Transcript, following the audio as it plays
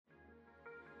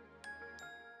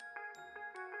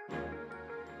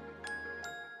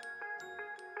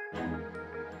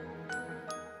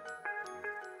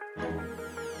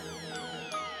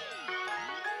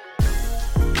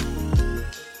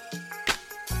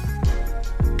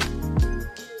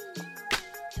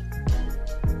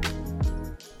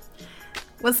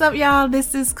What's up, y'all?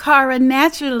 This is Cara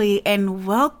Naturally, and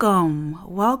welcome.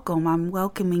 I'm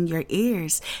welcoming your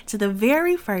ears to the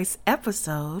very first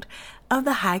episode of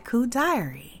the Haiku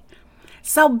Diary.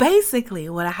 So basically,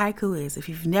 what a haiku is, if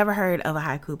you've never heard of a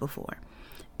haiku before,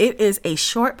 it is a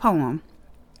short poem,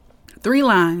 3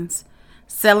 lines,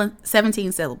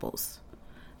 17 syllables,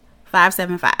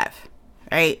 575,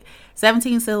 right?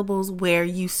 17 syllables where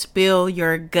you spill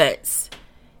your guts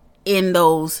in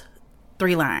those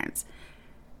 3 lines.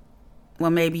 Well,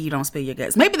 maybe you don't spill your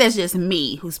guts. Maybe that's just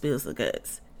me who spills the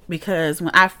guts. Because when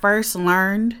I first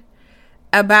learned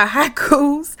about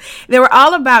haikus, they were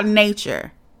all about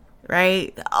nature,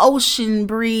 right? The ocean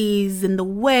breeze and the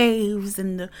waves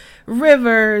and the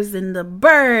rivers and the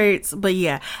birds. But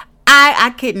yeah,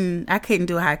 I couldn't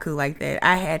do a haiku like that.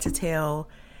 I had to tell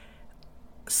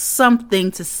something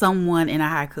to someone in a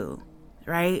haiku,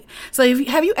 right? So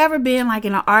have you ever been like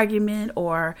in an argument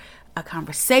or a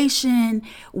conversation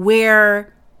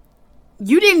where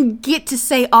you didn't get to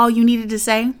say all you needed to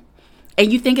say,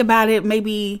 and you think about it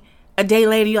maybe a day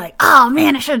later, you're like, oh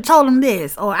man, I should have told him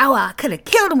this, or oh, I could have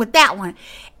killed him with that one.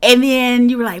 And then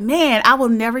you were like, man, I will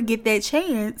never get that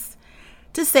chance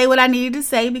to say what I needed to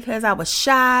say because I was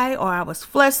shy or I was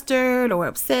flustered or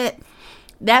upset.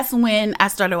 That's when I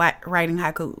started writing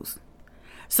haikus.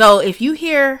 So if you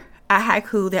hear a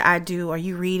haiku that I do, or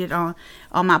you read it on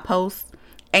my post,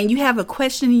 and you have a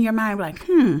question in your mind like,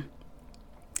 is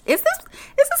this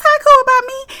haiku about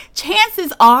me?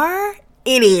 Chances are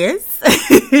it is.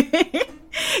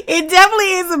 It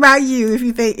definitely is about you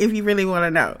if you really want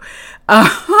to know.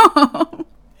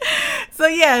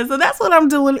 So that's what I'm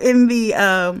doing in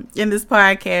this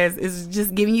podcast, is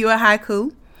just giving you a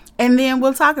haiku, and then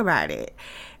we'll talk about it.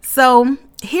 So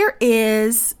here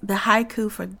is the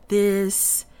haiku for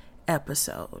this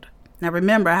episode. Now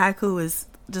remember, a haiku is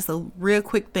just a real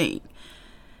quick thing.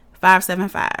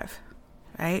 575.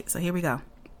 Right? So here we go.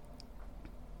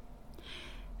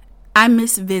 I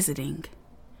miss visiting.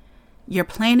 Your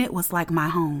planet was like my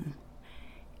home.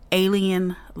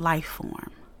 Alien life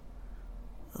form.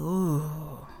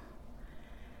 Ooh.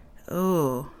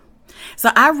 So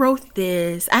I wrote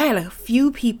this. I had a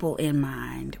few people in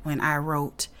mind when I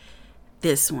wrote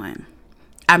this one.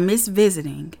 I miss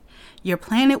visiting. Your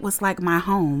planet was like my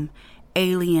home.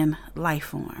 Alien life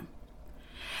form.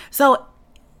 So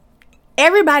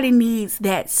everybody needs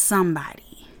that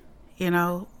somebody,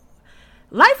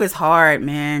 life is hard,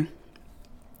 man.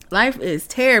 Life is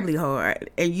terribly hard,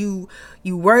 and you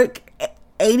work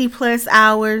 80 plus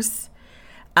hours.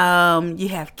 You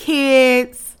have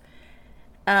kids,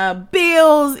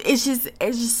 bills. It's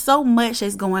just so much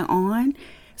that's going on.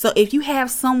 So if you have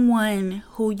someone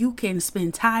who you can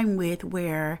spend time with,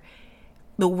 where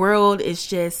the world is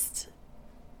just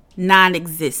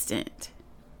non-existent.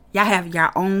 Y'all have your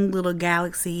own little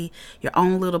galaxy, your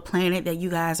own little planet that you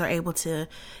guys are able to,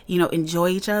 enjoy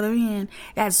each other in.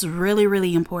 That's really,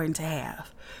 really important to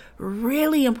have.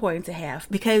 Really important to have,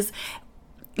 because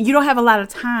you don't have a lot of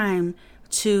time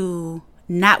to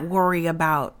not worry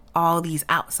about all these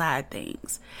outside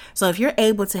things. So if you're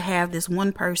able to have this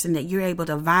one person that you're able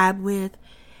to vibe with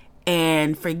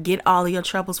and forget all of your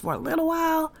troubles for a little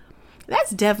while,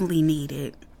 that's definitely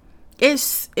needed.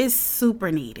 It's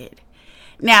super needed.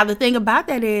 Now, the thing about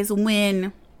that is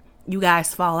when you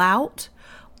guys fall out,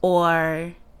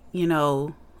 or,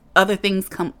 other things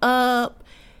come up,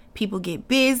 people get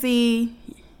busy,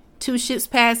 2 ships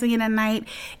passing in a night,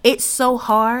 it's so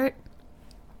hard.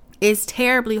 It's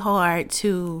terribly hard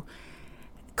to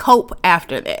cope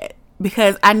after that,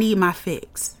 because I need my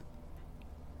fix.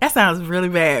 That sounds really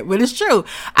bad, but it's true.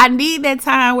 I need that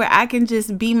time where I can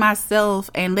just be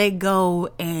myself and let go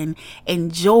and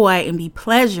enjoy and be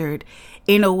pleasured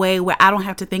in a way where I don't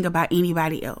have to think about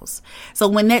anybody else. So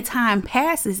when that time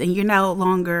passes and you're no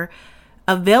longer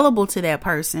available to that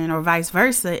person, or vice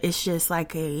versa, it's just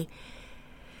like it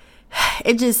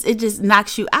just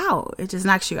knocks you out. It just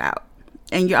knocks you out.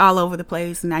 And you're all over the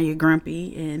place. And now you're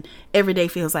grumpy, and every day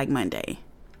feels like Monday,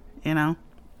 So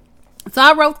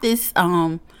I wrote this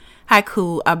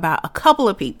haiku about a couple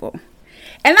of people, and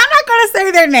I'm not going to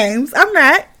say their names. I'm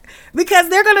not, because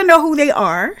they're going to know who they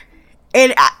are.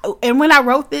 And when I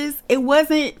wrote this, it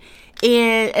wasn't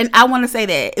and I want to say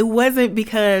that it wasn't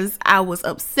because I was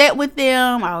upset with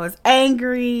them. I was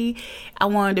angry. I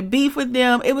wanted to beef with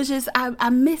them. It was just I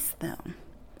missed them.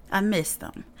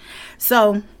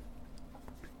 So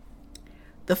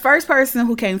the first person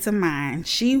who came to mind,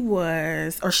 she's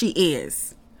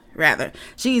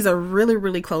a really,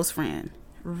 really close friend.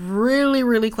 Really,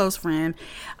 really close friend.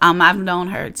 I've known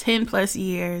her 10 plus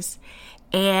years.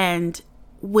 And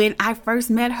when I first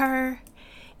met her,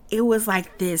 it was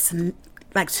like this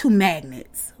like two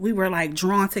magnets. We were like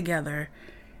drawn together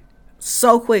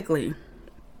so quickly.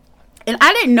 And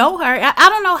I didn't know her. I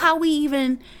don't know how we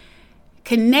even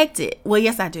connected. Well,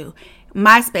 yes, I do.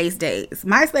 MySpace days.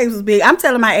 MySpace was big. I'm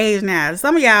telling my age now.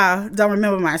 Some of y'all don't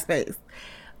remember MySpace.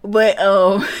 But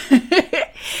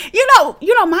you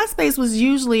know, MySpace was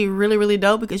usually really, really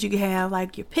dope because you could have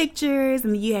like your pictures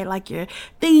and you had like your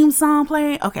theme song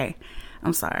playing. Okay,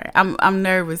 I'm sorry. I'm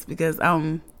nervous because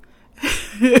I'm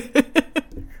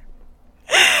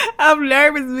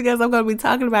nervous because I'm gonna be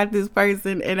talking about this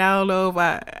person and I don't know if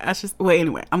I should. Well,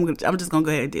 anyway, I'm just gonna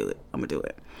go ahead and do it. I'm gonna do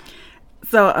it.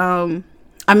 So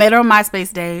I met her on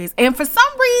MySpace days, and for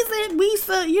some reason we used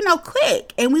to,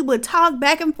 click, and we would talk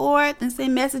back and forth and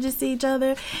send messages to each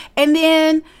other. And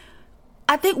then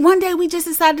I think one day we just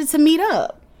decided to meet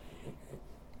up.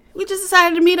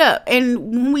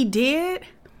 And when we did,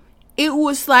 it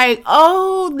was like,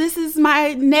 oh, this is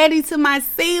my Nettie to my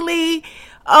Celie.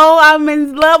 Oh, I'm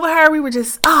in love with her. We were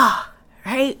just,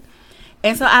 right?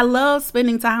 And so I love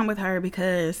spending time with her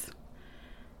because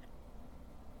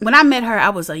when I met her, I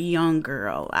was a young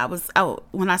girl.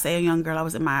 When I say a young girl, I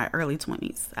was in my early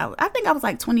 20s. I think I was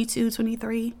like 22,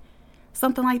 23,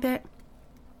 something like that.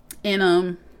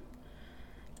 And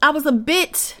I was a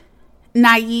bit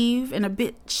naive and a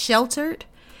bit sheltered,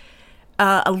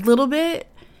 a little bit.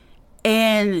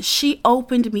 And she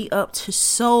opened me up to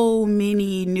so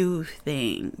many new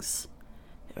things,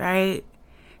 right?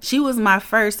 She was my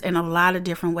first in a lot of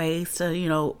different ways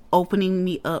to, opening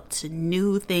me up to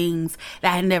new things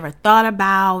that I had never thought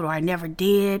about or I never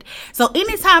did. So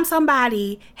anytime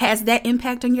somebody has that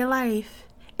impact on your life,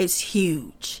 it's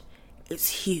huge. It's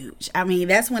huge. I mean,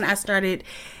 that's when I started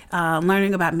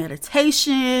learning about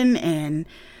meditation and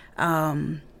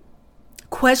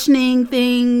questioning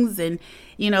things and,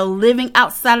 living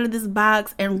outside of this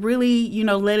box and really,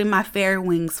 letting my fairy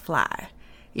wings fly,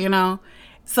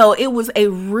 So it was a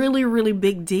really, really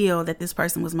big deal that this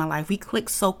person was my life. We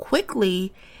clicked so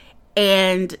quickly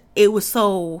and it was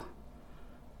so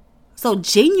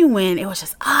genuine. It was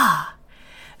just,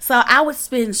 So I would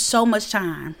spend so much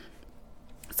time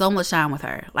with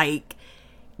her, like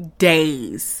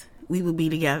days we would be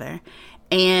together.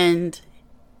 And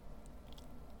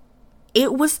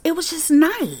it was just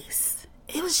nice.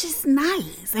 It was just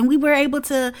nice. And we were able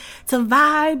to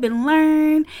vibe and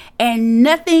learn, and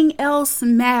nothing else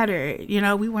mattered.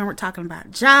 We weren't talking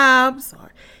about jobs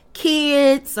or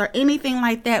kids or anything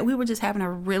like that. We were just having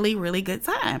a really, really good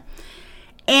time.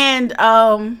 And,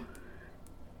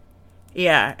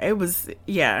 it was.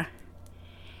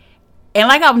 And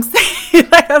like I'm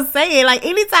saying, like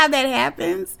anytime that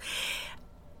happens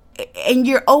and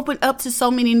you're open up to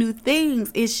so many new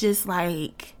things, it's just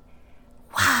like,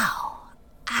 wow.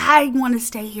 I want to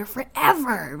stay here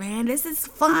forever, man. This is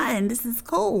fun. This is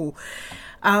cool.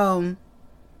 It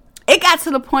got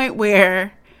to the point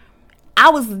where I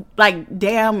was like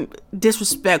damn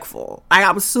disrespectful. I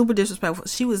was super disrespectful.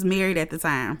 She was married at the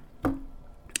time.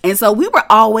 And so we were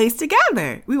always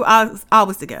together. We were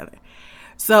always together.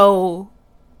 So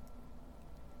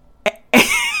her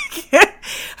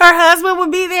husband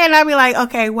would be there and I'd be like,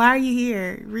 okay, why are you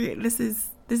here? This is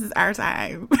our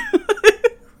time.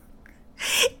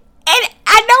 And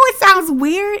I know it sounds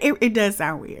weird. It does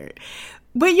sound weird.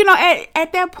 But,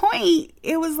 at that point,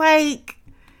 it was like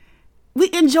we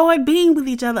enjoyed being with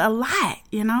each other a lot,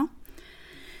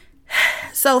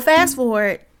 So fast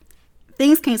forward,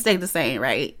 things can't stay the same,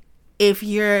 right? If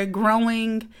you're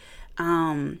growing,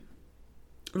 learning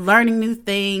new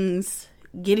things,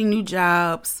 getting new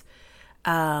jobs,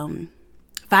 finding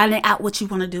out what you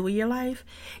want to do with your life,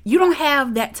 you don't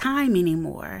have that time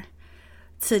anymore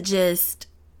to just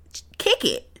kick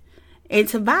it and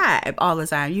to vibe all the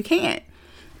time. You can't.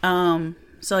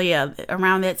 So yeah,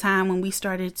 around that time when we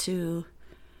started to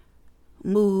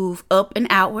move up and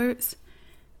outwards,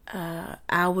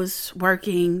 I was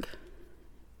working.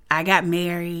 I got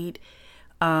married.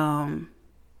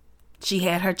 She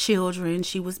had her children.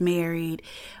 She was married.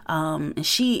 And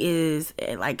she is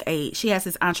she has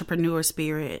this entrepreneur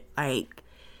spirit. Like,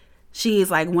 she is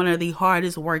like one of the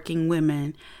hardest working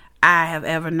women I have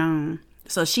ever known.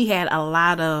 So she had a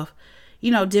lot of,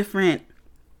 different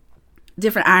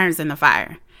irons in the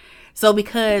fire. So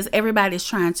because everybody's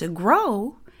trying to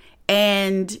grow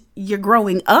and you're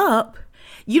growing up,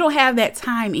 you don't have that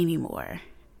time anymore,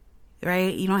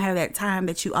 right? You don't have that time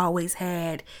that you always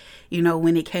had,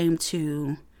 when it came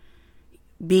to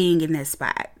being in this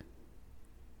spot,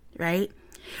 right?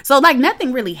 So like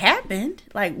nothing really happened.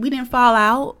 Like we didn't fall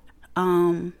out.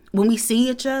 When we see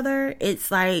each other,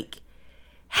 it's like,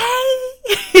 hey,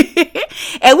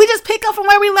 and we just pick up from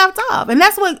where we left off. And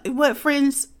that's what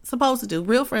friends supposed to do.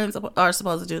 Real friends are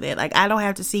supposed to do that. Like, I don't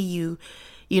have to see you,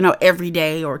 every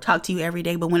day or talk to you every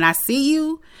day. But when I see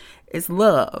you, it's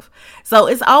love. So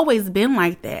it's always been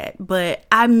like that. But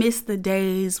I miss the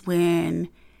days when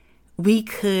we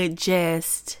could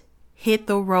just hit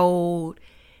the road,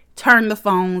 turn the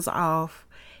phones off,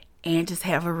 and just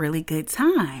have a really good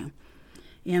time,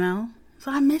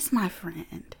 So I miss my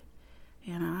friend,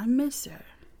 I miss her.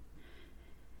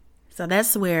 So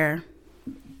that's where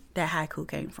that haiku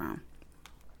came from,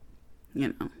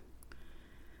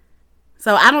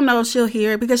 So I don't know if she'll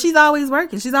hear it because she's always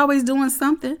working. She's always doing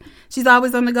something. She's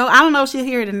always on the go. I don't know if she'll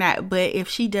hear it or not, but if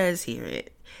she does hear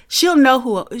it, she'll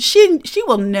know she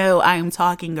will know I am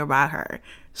talking about her.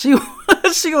 She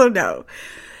will know.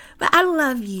 But I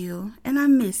love you and I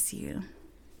miss you.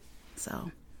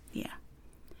 So, yeah.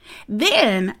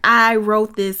 Then I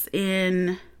wrote this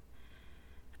in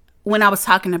when I was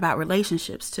talking about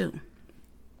relationships too.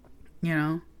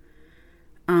 So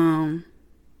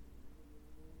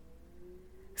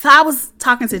I was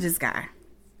talking to this guy.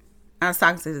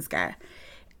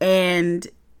 And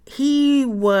he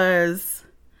was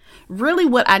really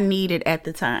what I needed at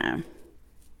the time.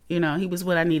 He was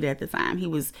what I needed at the time. He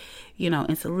was,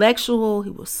 intellectual. He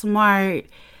was smart.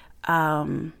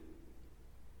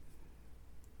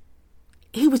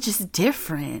 He was just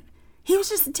different.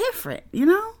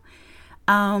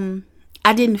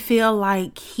 I didn't feel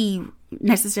like he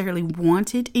necessarily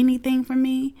wanted anything from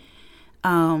me,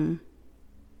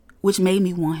 which made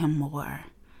me want him more.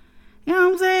 You know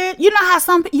what I'm saying? You know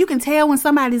how you can tell when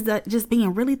somebody's just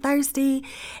being really thirsty,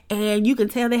 and you can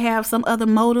tell they have some other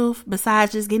motive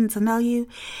besides just getting to know you.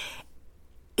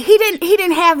 He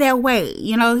didn't have that way.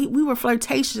 We were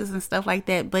flirtatious and stuff like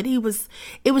that, but it was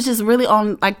just really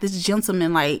on like this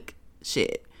gentleman like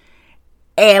shit.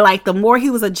 And like the more he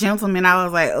was a gentleman, I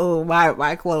was like, oh,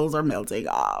 my clothes are melting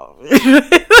off.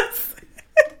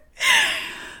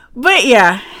 But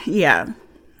yeah.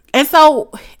 And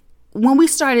so when we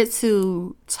started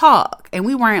to talk, and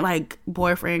we weren't like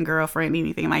boyfriend, girlfriend,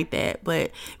 anything like that,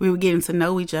 but we were getting to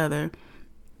know each other,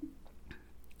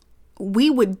 we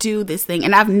would do this thing.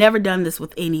 And I've never done this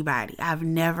with anybody. I've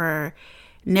never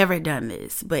done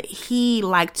this. But he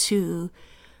liked to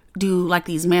do like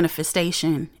these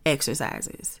manifestation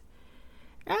exercises.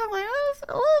 And I'm like,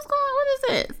 what is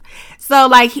this? So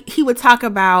like he would talk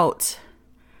about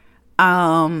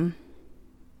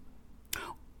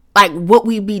like what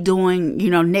we'd be doing,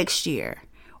 next year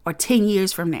or 10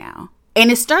 years from now. And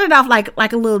it started off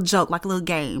like a little joke, like a little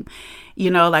game,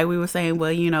 like we were saying,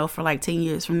 well, for like 10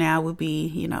 years from now, we'll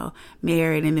be,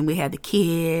 married, and then we had the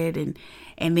kid,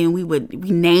 and then we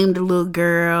named the little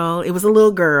girl. It was a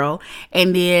little girl.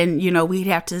 And then, we'd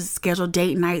have to schedule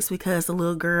date nights because the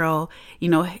little girl,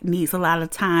 needs a lot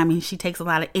of time and she takes a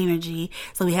lot of energy.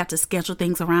 So we have to schedule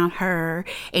things around her.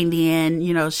 And then,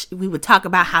 we would talk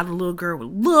about how the little girl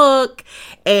would look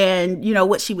and,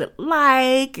 what she would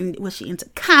like, and was she into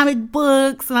comic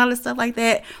books and all this stuff like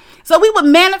that. So we would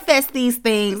manifest these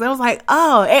things. I was like,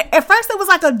 oh, at first it was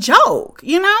like a joke,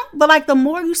 but like the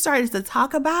more you started to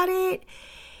talk about it,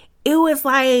 it was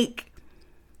like,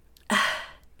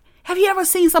 have you ever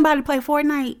seen somebody play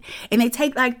Fortnite and they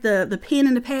take like the pen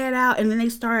and the pad out and then they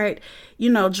start,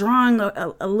 drawing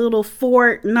a little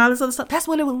fort and all this other stuff? That's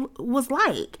what it was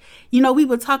like. We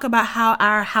would talk about how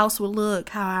our house would look,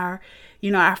 how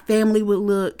our family would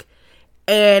look.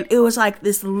 And it was like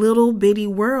this little bitty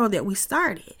world that we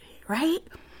started, right?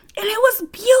 And it was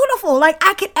beautiful. Like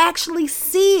I could actually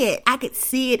see it. I could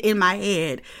see it in my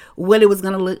head, what it was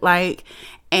going to look like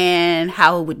and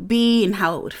how it would be and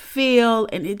how it would feel.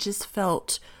 And it just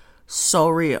felt so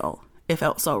real. It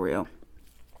felt so real.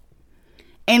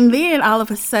 And then all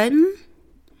of a sudden,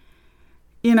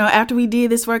 after we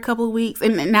did this for a couple of weeks,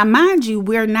 and now mind you,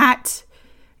 we're not,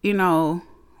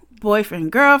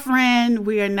 boyfriend, girlfriend.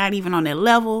 We are not even on that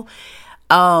level.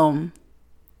 But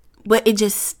it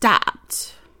just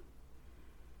stopped.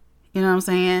 You know what I'm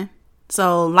saying?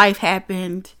 So life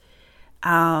happened.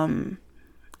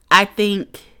 I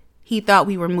think he thought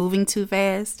we were moving too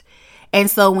fast.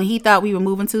 And so when he thought we were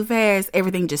moving too fast,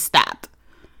 everything just stopped.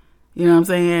 You know what I'm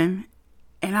saying?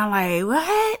 And I'm like,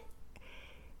 what?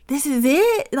 This is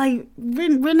it? Like,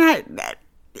 we're not,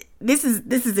 this is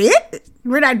it?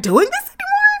 We're not doing this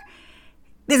anymore?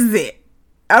 This is it.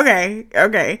 Okay.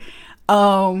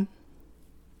 And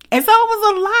so it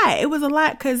was a lot. It was a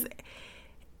lot because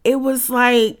it was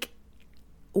like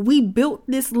we built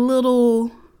this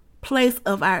little place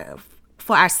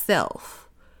for ourselves.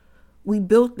 We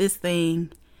built this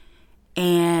thing,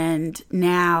 and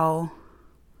now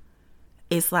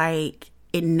it's like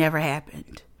it never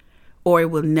happened, or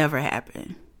it will never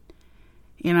happen.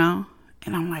 you know?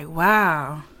 And I'm like,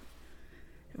 wow.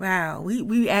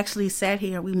 We actually sat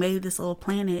here, we made this little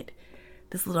planet,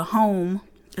 this little home,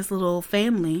 this little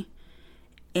family,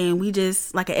 and we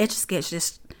just, like an Etch-a-Sketch,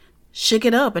 just shook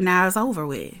it up, and now it's over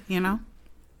with, you know?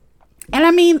 And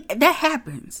I mean, that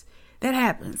happens. That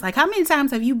happens. Like, how many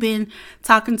times have you been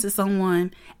talking to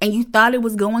someone and you thought it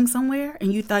was going somewhere,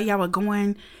 and you thought y'all were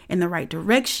going in the right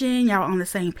direction, y'all were on the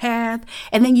same path,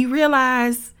 and then you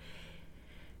realize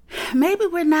maybe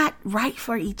we're not right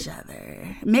for each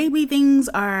other. Maybe things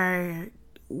are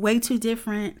way too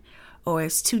different, or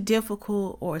it's too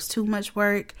difficult, or it's too much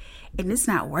work, and it's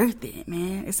not worth it,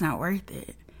 man. It's not worth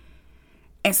it.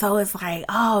 And so it's like,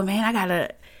 oh man, I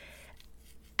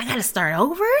gotta start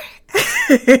over.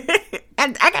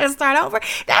 I gotta start over.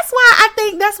 That's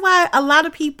why a lot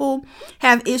of people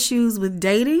have issues with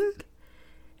dating.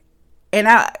 And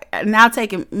I'll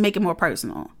make it more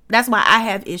personal. That's why I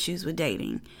have issues with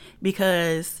dating,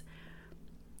 because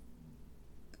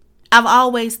I've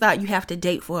always thought you have to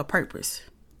date for a purpose.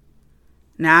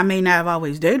 Now, I may not have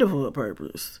always dated for a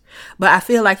purpose, but I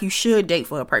feel like you should date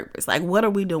for a purpose. Like, what are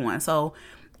we doing? So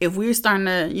if we're starting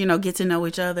to, get to know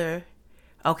each other,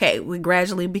 okay, we're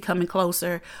gradually becoming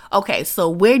closer. Okay, so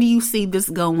where do you see this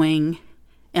going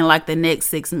in like the next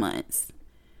 6 months?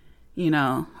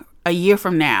 A year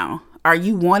from now? Are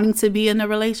you wanting to be in a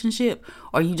relationship,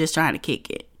 or are you just trying to kick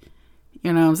it?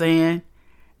 You know what I'm saying?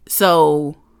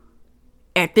 So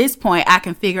at this point, I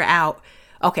can figure out,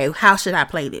 okay, how should I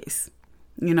play this?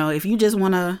 If you just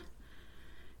want to,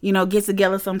 get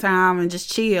together sometime and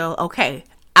just chill, okay,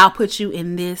 I'll put you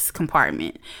in this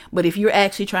compartment. But if you're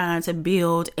actually trying to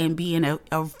build and be in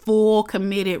a full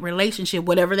committed relationship,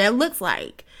 whatever that looks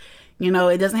like,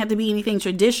 it doesn't have to be anything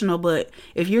traditional, but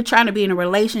if you're trying to be in a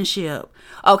relationship,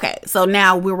 okay, so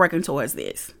now we're working towards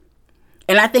this.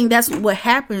 And I think that's what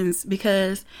happens,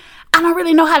 because I don't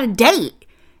really know how to date.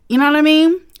 You know what I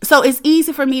mean? So it's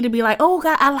easy for me to be like, oh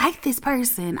God, I like this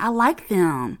person. I like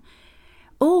them.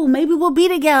 Oh, maybe we'll be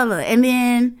together. And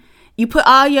then you put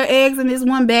all your eggs in this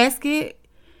one basket.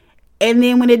 And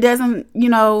then when it doesn't,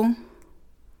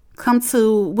 come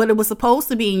to what it was supposed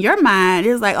to be in your mind,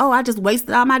 it's like, oh, I just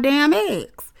wasted all my damn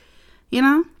eggs.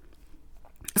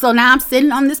 So now I'm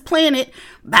sitting on this planet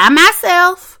by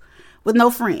myself with no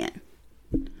friend.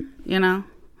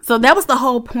 So that was the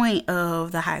whole point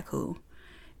of the haiku,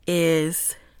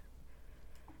 is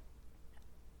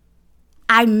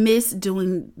I miss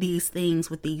doing these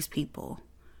things with these people.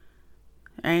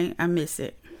 Right? I miss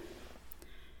it.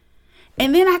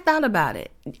 And then I thought about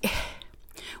it.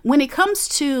 When it comes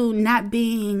to not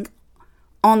being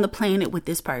on the planet with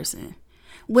this person,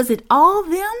 was it all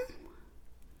them?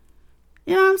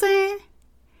 You know what I'm saying?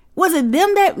 Was it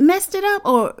them that messed it up,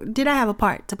 or did I have a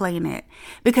part to play in that?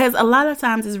 Because a lot of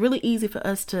times it's really easy for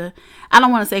us to, I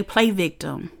don't want to say play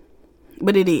victim,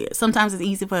 but it is. Sometimes it's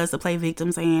easy for us to play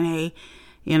victim, saying, hey,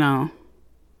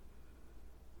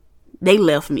 they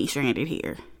left me stranded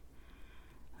here.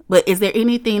 But is there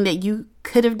anything that you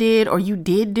could have did, or you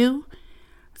did do,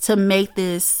 to make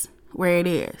this where it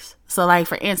is? So like,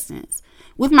 for instance,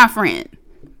 with my friend,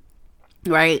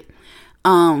 right?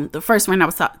 The first friend I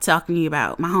was talking to you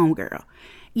about, my homegirl.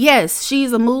 Yes,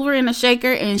 she's a mover and a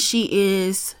shaker, and she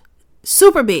is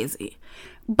super busy.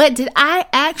 But did I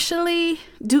actually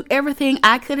do everything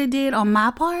I could have did on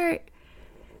my part?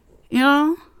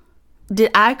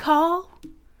 Did I call?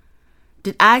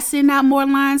 Did I send out more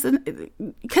lines?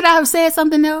 Could I have said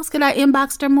something else? Could I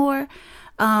inboxed her more?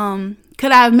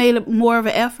 Could I have made more of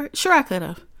an effort? Sure, I could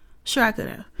have.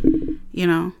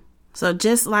 So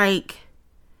just like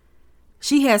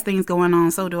she has things going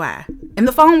on, so do I. And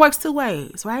the phone works two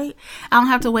ways, right? I don't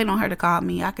have to wait on her to call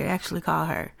me. I could actually call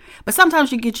her. But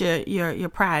sometimes you get your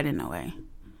pride in the way,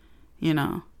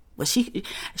 Well, she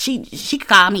could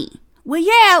call me. Well,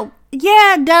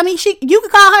 yeah, dummy. You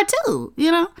could call her too,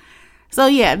 So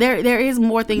yeah, there is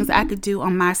more things I could do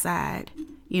on my side,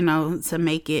 to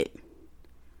make it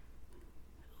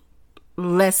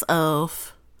less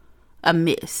of a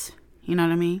miss. You know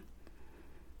what I mean?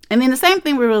 And then the same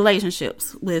thing with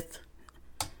relationships with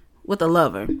a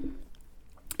lover.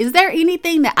 Is there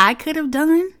anything that I could have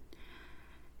done,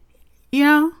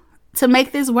 to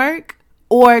make this work,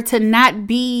 or to not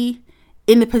be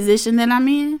in the position that I'm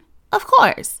in? Of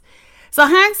course. So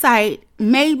hindsight,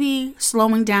 maybe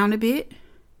slowing down a bit,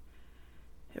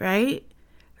 right?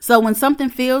 So when something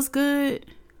feels good,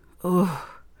 when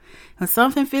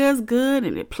something feels good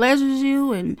and it pleasures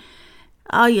you and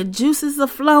all your juices are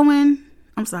flowing.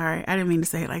 I'm sorry, I didn't mean to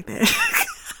say it like that.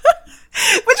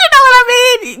 But you know what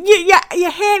I mean? Your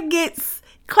head gets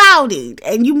clouded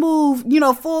and you move,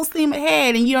 full steam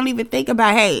ahead, and you don't even think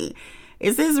about, hey,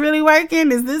 Is this really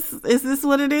working? Is this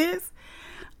what it is?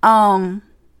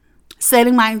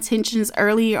 Setting my intentions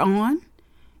earlier on,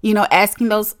 asking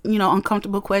those,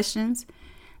 uncomfortable questions.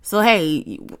 So,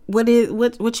 hey, what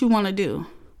you want to do?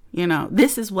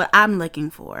 This is what I'm looking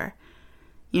for.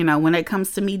 When it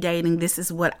comes to me dating, this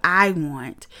is what I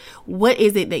want. What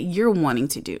is it that you're wanting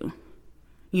to do?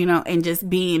 And just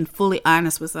being fully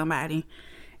honest with somebody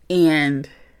and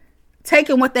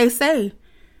taking what they say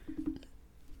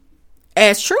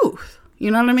as truth.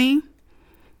 You know what I mean?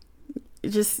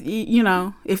 Just,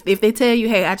 if they tell you,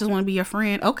 hey, I just want to be your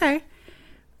friend. Okay,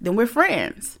 then we're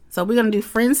friends. So we're going to do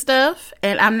friend stuff.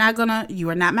 And you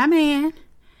are not my man.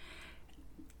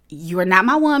 You are not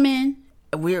my woman.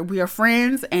 We are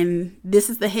friends. And this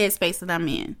is the headspace that I'm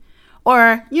in.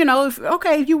 Or,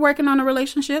 if you're working on a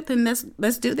relationship, then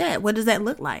let's do that. What does that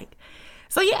look like?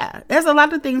 So yeah, there's a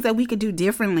lot of things that we could do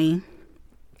differently.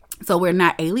 So we're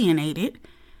not alienated.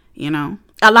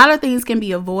 A lot of things can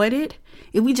be avoided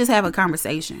if we just have a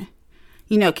conversation,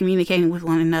 communicating with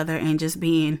one another and just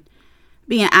being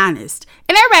honest.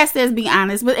 And everybody says be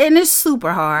honest, and it's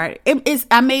super hard.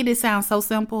 I made it sound so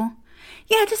simple.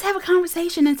 Yeah, just have a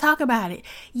conversation and talk about it.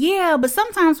 Yeah, but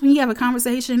sometimes when you have a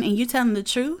conversation and you're telling the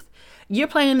truth, you're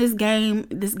playing this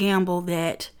gamble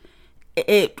that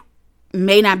it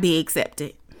may not be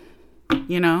accepted,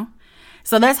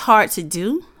 So that's hard to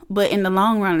do, but in the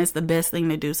long run, it's the best thing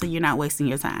to do so you're not wasting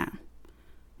your time,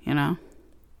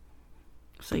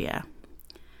 So yeah.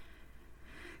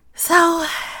 So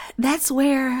that's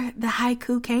where the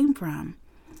haiku came from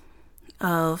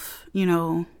of,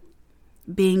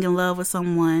 being in love with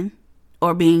someone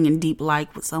or being in deep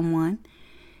like with someone.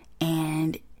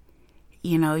 And,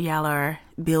 y'all are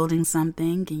building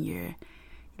something and you're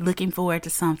looking forward to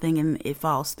something and it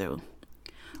falls through.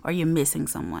 Or you're missing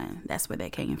someone. That's where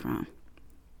that came from.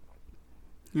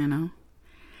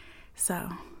 So,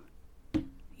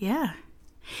 yeah.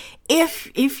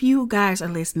 If you guys are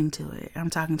listening to it,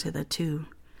 I'm talking to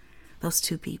those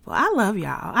two people. I love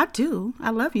y'all. I do.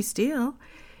 I love you still.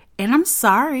 And I'm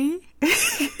sorry.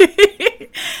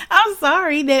 I'm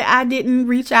sorry that I didn't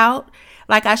reach out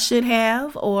like I should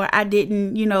have, or I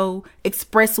didn't,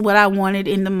 express what I wanted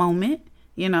in the moment,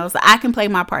 so I can play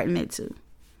my part in it too.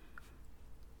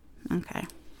 Okay.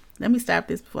 Let me stop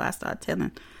this before I start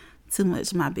telling too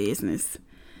much of my business.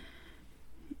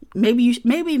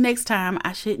 Maybe next time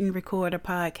I shouldn't record a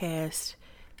podcast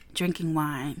drinking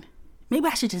wine. Maybe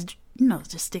I should just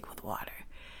stick with water,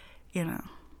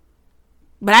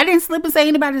 But I didn't slip and say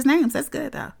anybody's names. That's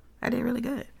good though. I did really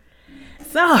good.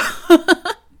 So,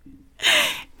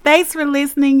 thanks for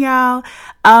listening, y'all.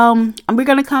 We're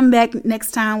going to come back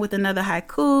next time with another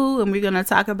haiku and we're going to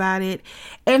talk about it.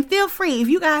 And feel free, if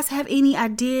you guys have any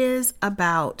ideas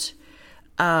about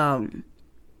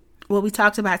what we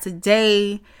talked about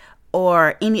today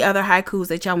or any other haikus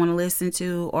that y'all want to listen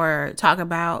to or talk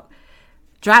about,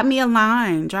 drop me a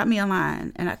line,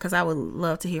 and because I would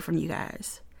love to hear from you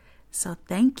guys. So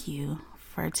thank you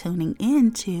for tuning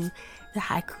in to the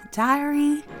Haiku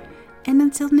Diary, and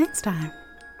until next time.